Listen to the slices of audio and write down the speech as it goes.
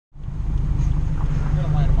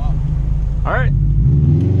All right.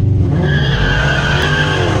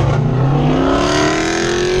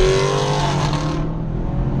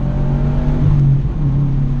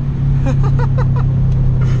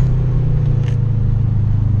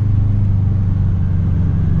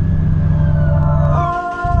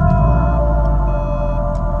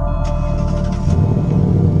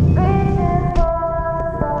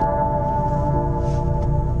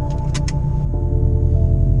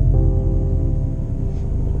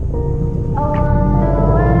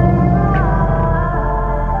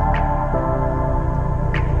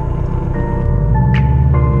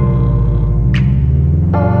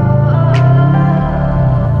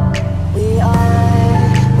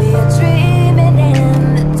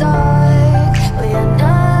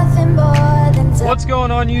 What's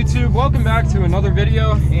going on YouTube? Welcome back to another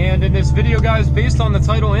video, and in this video guys, based on the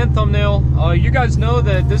title and thumbnail, you guys know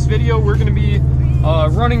that this video we're going to be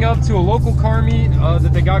running up to a local car meet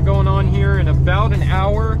that they got going on here in about an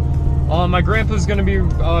hour. My grandpa's going to be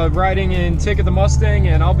riding in Ticket the Mustang,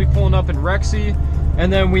 and I'll be pulling up in Rexxie.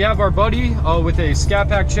 And then we have our buddy with a Scat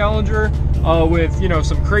Pack Challenger with, you know,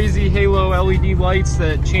 some crazy halo LED lights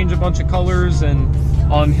that change a bunch of colors, and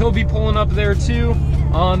he'll be pulling up there too.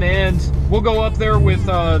 And we'll go up there with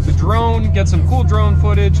the drone, get some cool drone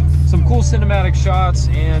footage, some cool cinematic shots,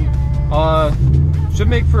 and should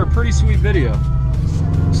make for a pretty sweet video.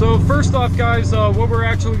 So first off guys, what we're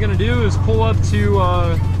actually going to do is pull up to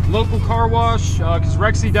local car wash, because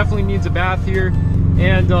Rexxie definitely needs a bath here,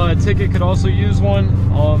 and Ticket could also use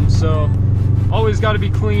one. So always got to be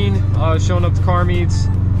clean showing up to car meets,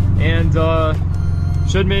 and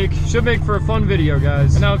should make for a fun video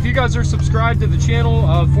guys. And now if you guys are subscribed to the channel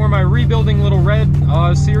for my Rebuilding Little Red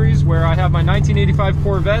series, where I have my 1985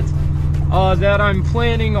 Corvette that I'm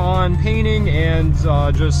planning on painting and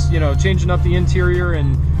just, you know, changing up the interior,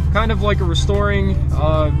 and kind of like a restoring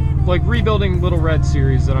like Rebuilding Little Red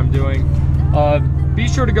series that I'm doing. Be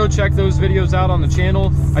sure to go check those videos out on the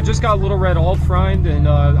channel. I just got Little Red all primed, and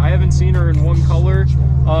I haven't seen her in one color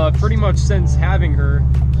pretty much since having her.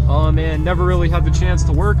 And never really had the chance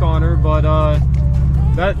to work on her, but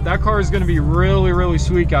that car is going to be really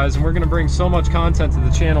sweet guys, and we're going to bring so much content to the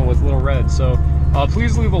channel with Little Red. So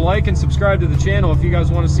please leave a like and subscribe to the channel if you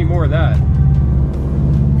guys want to see more of that.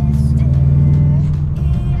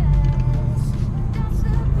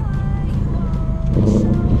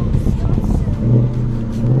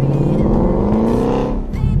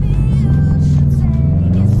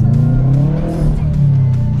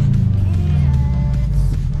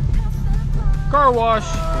 Car wash.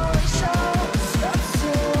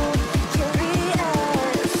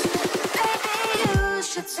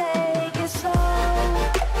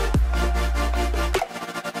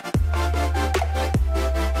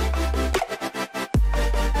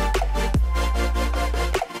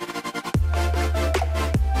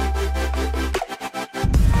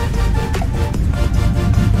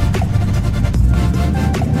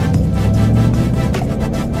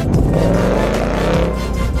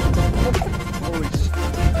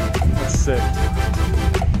 Sick.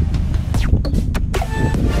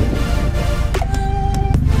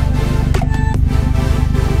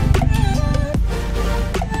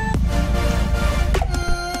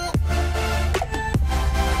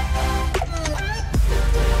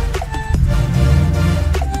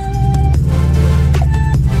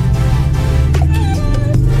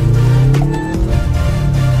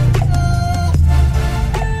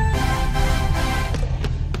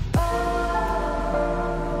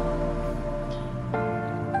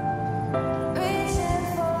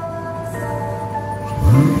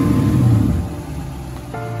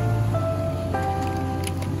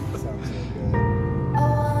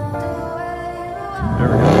 There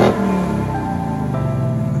we go.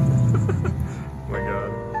 Oh my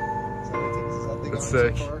god. That's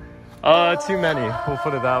sick. Too many. We'll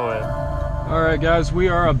put it that way. Alright guys, we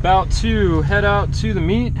are about to head out to the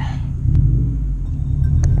meet.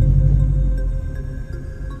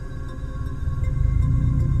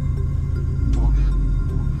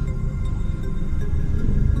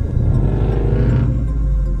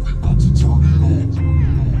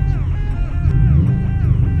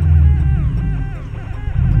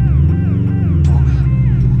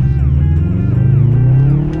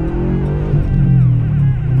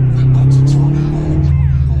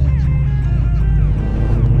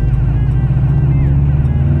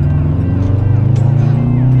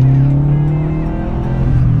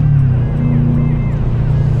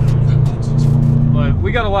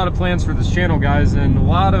 We got a lot of plans for this channel guys, and a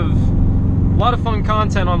lot of fun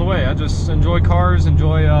content on the way. I just enjoy cars,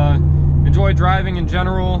 enjoy driving in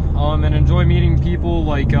general, and enjoy meeting people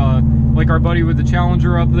like our buddy with the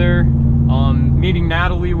Challenger up there. meeting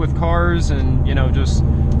Natalie with cars, and you know, just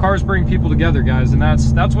cars bring people together, guys. And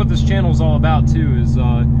that's what this channel is all about too, is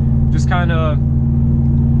just kind of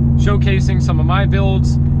showcasing some of my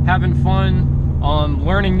builds, having fun,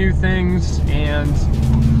 learning new things, and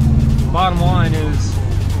bottom line is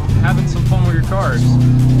having some fun with your cars.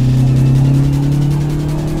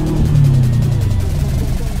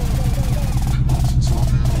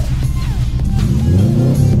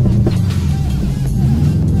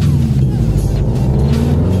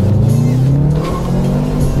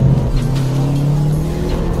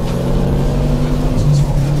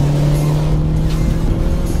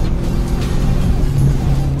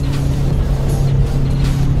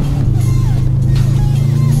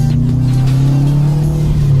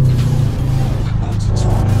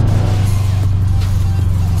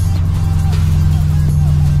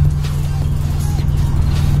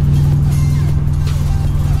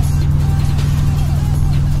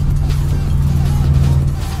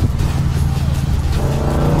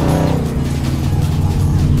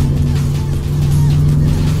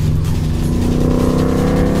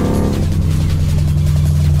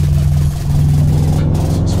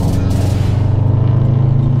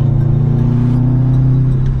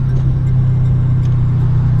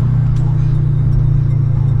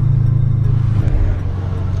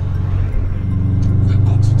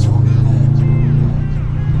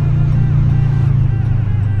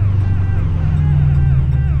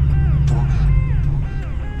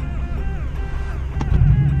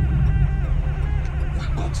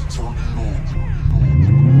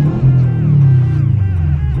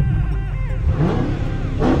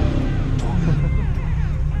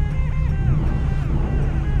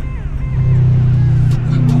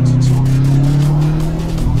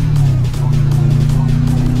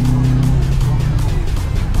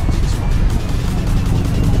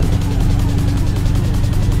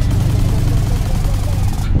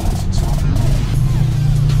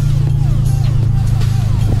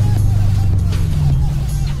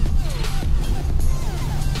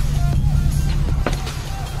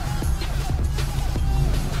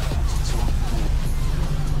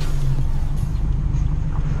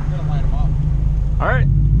 All right.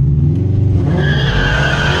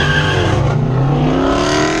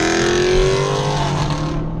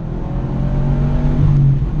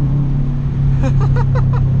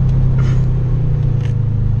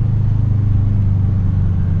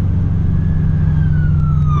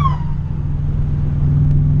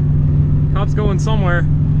 Cop's going somewhere.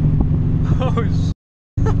 Oh,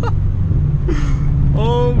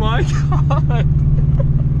 oh my God.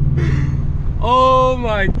 Oh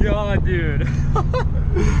my God, dude.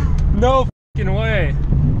 No fucking way.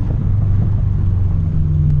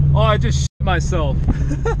 Oh, I just shit myself.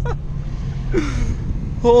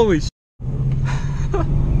 Holy shit.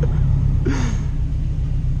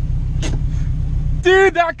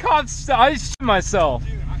 Dude, that cop, I shit myself.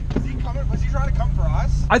 Dude, was he trying to come for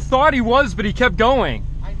us? I thought he was, but he kept going.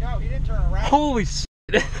 I know, he didn't turn around. Holy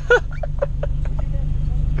shit.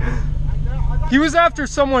 He was after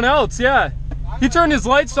someone else, yeah. He turned his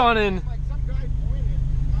lights on and... Like some guy pointed,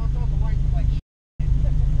 I saw the light like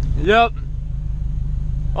Yep.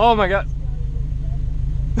 Oh my God.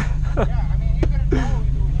 Yeah, I mean, you couldn't know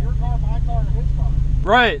if it was your car, my car, or his car.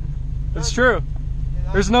 Right. It's true.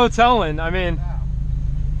 There's no telling. I mean,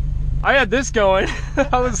 I had this going.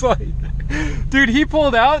 I was like, dude, he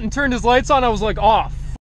pulled out and turned his lights on. I was like, oh, f***.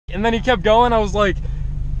 And then he kept going. I was like,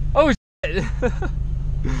 oh, shit.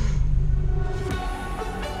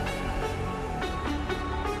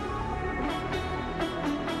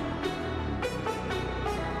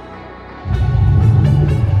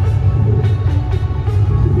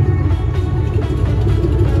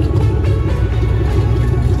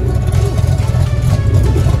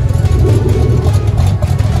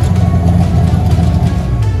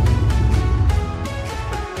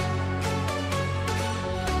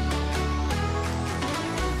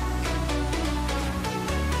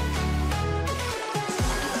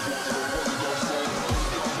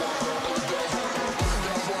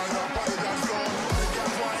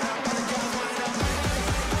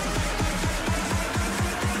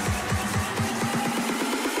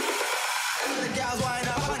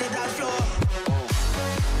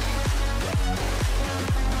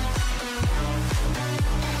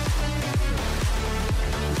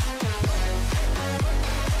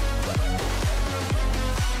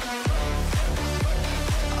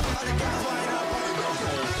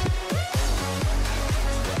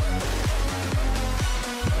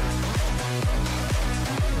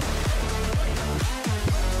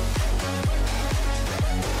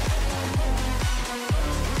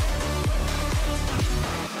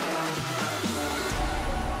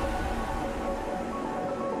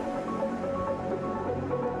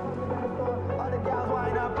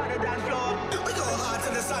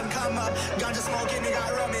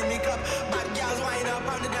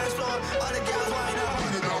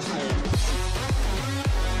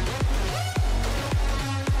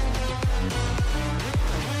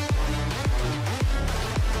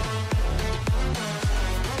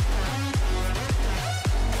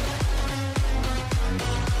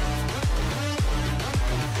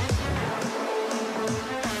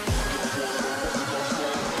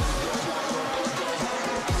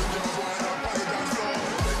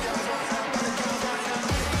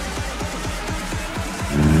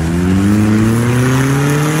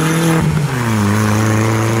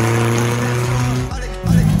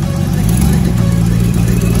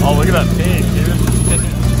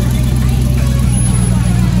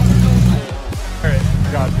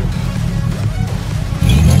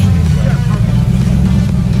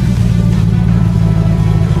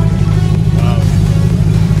 Wow.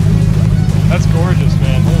 That's gorgeous,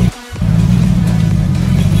 man. Holy.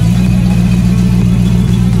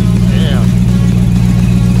 Damn.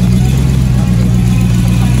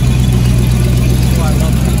 Oh, I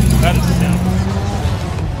love that. That is sick.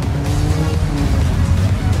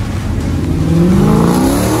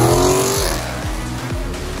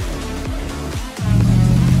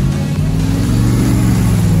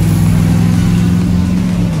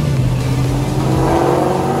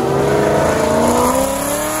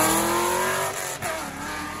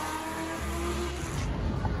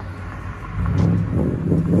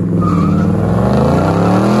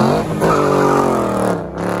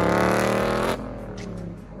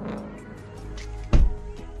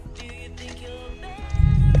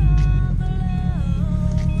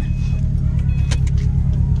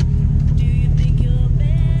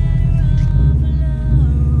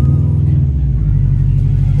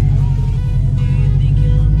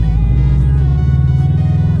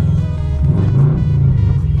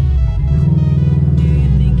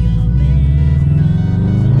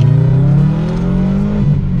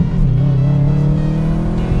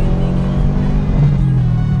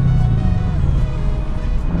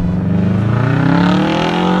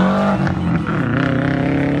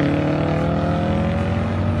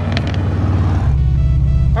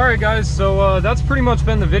 Alright guys, so that's pretty much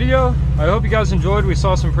been the video. I hope you guys enjoyed. We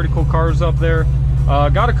saw some pretty cool cars up there.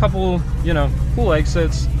 Got a couple, you know, cool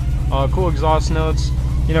exits, cool exhaust notes.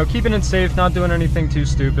 You know, keeping it safe, not doing anything too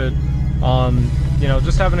stupid. You know,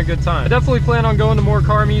 just having a good time. I definitely plan on going to more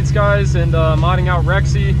car meets, guys, and modding out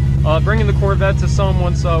Rexxie. Bringing the Corvette to some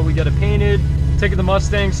once we get it painted. Taking the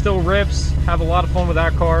Mustang, still rips. Have a lot of fun with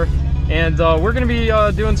that car. And we're going to be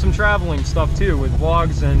doing some traveling stuff too, with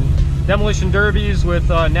vlogs and demolition derbies with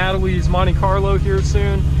Natalie's Monte Carlo here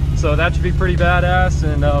soon. So that should be pretty badass,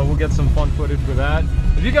 and we'll get some fun footage with that.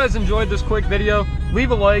 If you guys enjoyed this quick video, leave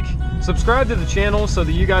a like, subscribe to the channel so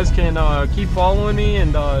that you guys can keep following me,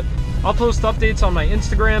 and I'll post updates on my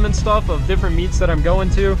Instagram and stuff of different meets that I'm going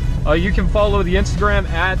to. You can follow the Instagram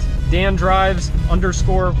at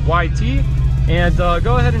DanDrives_YT, and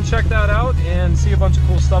go ahead and check that out and see a bunch of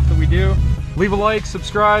cool stuff that we do. Leave a like,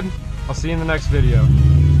 subscribe. I'll see you in the next video.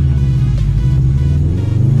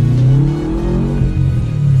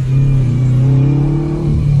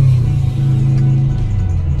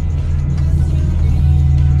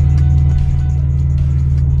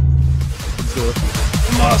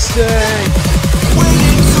 Mustang!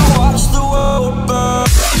 Waiting to watch the world burn.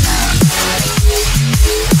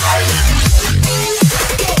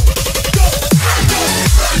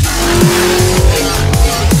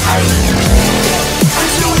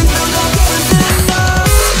 Until we build up everything up.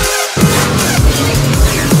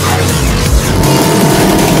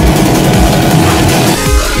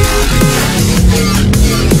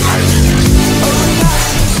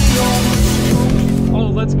 Oh,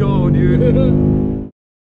 let's go, dude.